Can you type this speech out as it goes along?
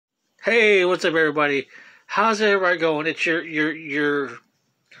Hey, what's up, everybody? How's everybody going? It's your.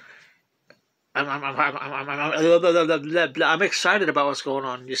 I'm excited about what's going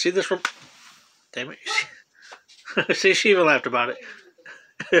on. You see this from? Damn it! See, she even laughed about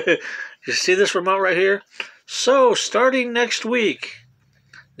it. You see this remote right here? So, starting next week,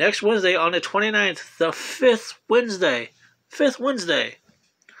 next Wednesday on the 29th, the fifth Wednesday,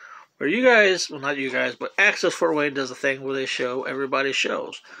 where you guys, well, not you guys, but Access Fort Wayne does a thing where they show everybody's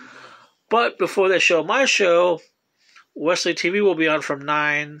shows. But before they show my show, Wesley TV will be on from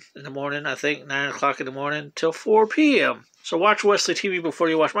 9 in the morning, I think, 9 o'clock in the morning, till 4 p.m. So watch Wesley TV before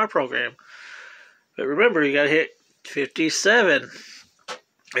you watch my program. But remember, you got to hit 57.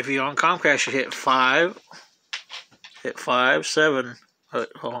 If you're on Comcast, you hit 5. Hit 5, 7.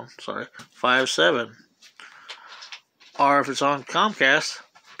 Hold on, sorry. 5, 7. Or if it's on Comcast,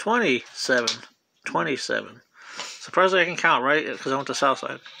 27. 27. Surprisingly, I can count, right? Because I went to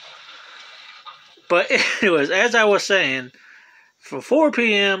Southside. But anyways, as I was saying, from 4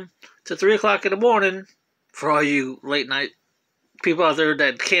 p.m. to 3 o'clock in the morning, for all you late night people out there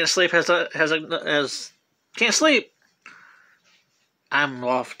that can't sleep, can't sleep, I'm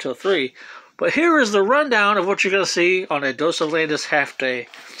off till 3. But here is the rundown of what you're going to see on a Dose of Landis half day.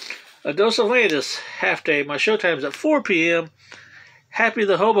 A Dose of Landis half day. My show time's at 4 p.m. Happy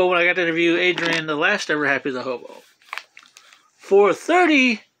the Hobo, when I got to interview Adrian, the last ever Happy the Hobo.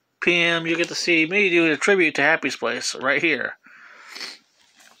 4:30 p.m. you get to see me doing a tribute to Happy's Place right here.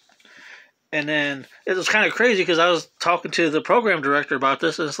 And then it was kind of crazy because I was talking to the program director about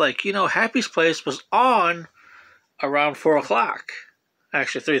this, and it's like, you know, Happy's Place was on around 4 o'clock.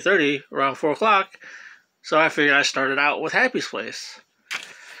 Actually, 3:30, around 4 o'clock. So I figured I started out with Happy's Place.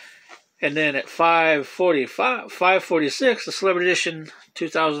 And then at 5:46, the Celebrity Edition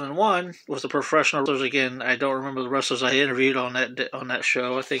 2001 was the professional wrestlers again. I don't remember the wrestlers I interviewed on that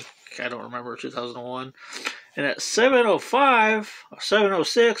show. I don't remember 2001. And at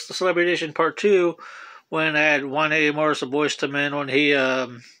 7:06, the Celebrity Edition Part 2, when I had Juan A. Morris of Boyz II Men, when he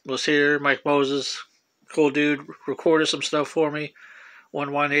was here, Mike Moses, cool dude, recorded some stuff for me.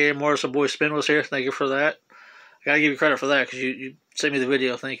 When Juan A. Morris of Boyz II Men was here, thank you for that. I gotta give you credit for that because you sent me the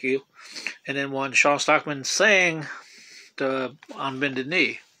video, thank you. And then when Sean Stockman sang the On Bended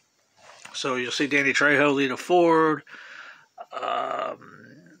Knee. So you'll see Danny Trejo, Lita Ford, a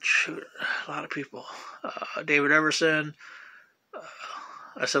lot of people. David Everson.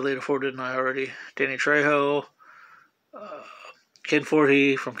 I said Lita Ford, didn't I already? Danny Trejo. Ken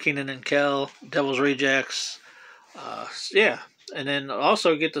Forte from Keenan and Kel. Devil's Rejects. Yeah. And then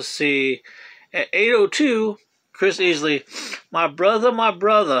also get to see at 8:02, Chris Easley, my brother,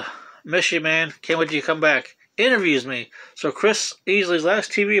 miss you, man, can't wait till you come back, interviews me. So Chris Easley's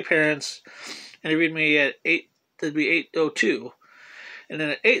last TV appearance interviewed me at 8:02. And then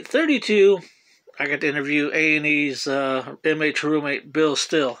at 8:32, I got to interview A&E's inmate to roommate, Bill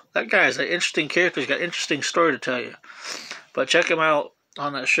Still. That guy's an interesting character. He's got an interesting story to tell you. But check him out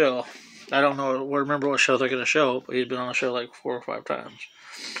on that show. I don't remember what show they're going to show, but he's been on the show like 4 or 5 times.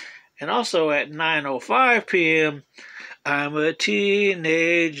 And also at 9:05 p.m., I'm a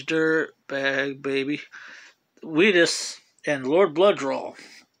teenage dirtbag, baby. Wheatus and Lord Blooddraw.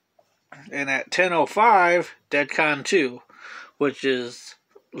 And at 10:05, Deadcon 2, which is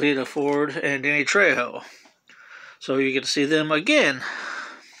Lita Ford and Danny Trejo. So you get to see them again.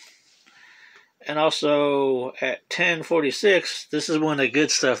 And also at 10:46, this is when the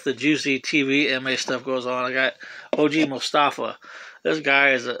good stuff, the juicy TV MA stuff goes on. I got OG Mustafa. This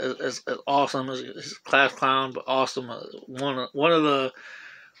guy is awesome. He's a class clown, but awesome. One of the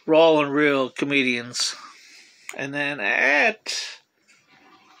raw and real comedians. And then at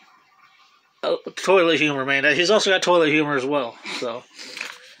Toilet Humor, man. He's also got Toilet Humor as well. So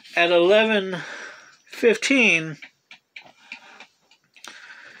at 11:15,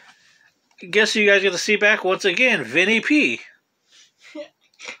 guess who you guys get to see back once again? Vinny P.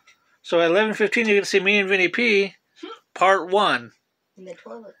 So at 11:15, you get to see me and Vinny P. Part 1. In the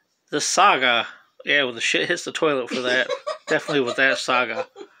toilet. The saga. Yeah, well, the shit hits the toilet for that. Definitely with that saga.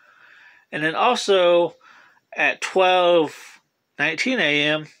 And then also at 12:19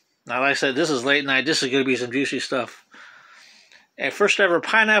 a.m., now like I said, this is late night. This is going to be some juicy stuff. At first ever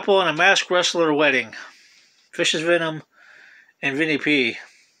Pineapple and a Masked Wrestler Wedding. Fish's Venom and Vinny P.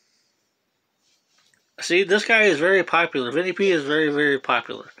 See, this guy is very popular. Vinny P is very, very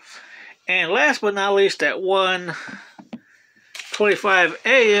popular. And last but not least, at 1:25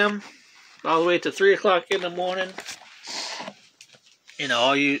 a.m., all the way to 3 o'clock in the morning. You know,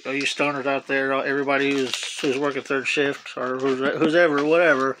 all you stoners out there, everybody who's working third shift or who's ever,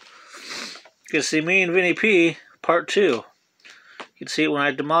 whatever, you can see me and Vinny P Part 2. You can see it when I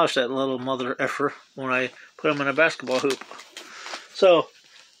demolished that little mother effer when I put him in a basketball hoop. So,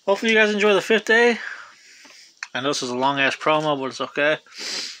 hopefully you guys enjoy the 5th day. I know this is a long-ass promo, but it's okay.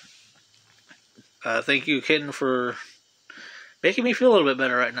 Thank you, Kitten, for making me feel a little bit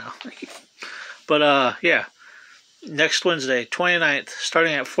better right now. Thank you. But, yeah. Next Wednesday, 29th,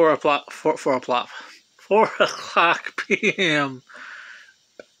 starting at 4 o'clock p.m.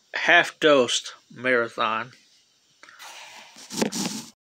 Half-dosed marathon.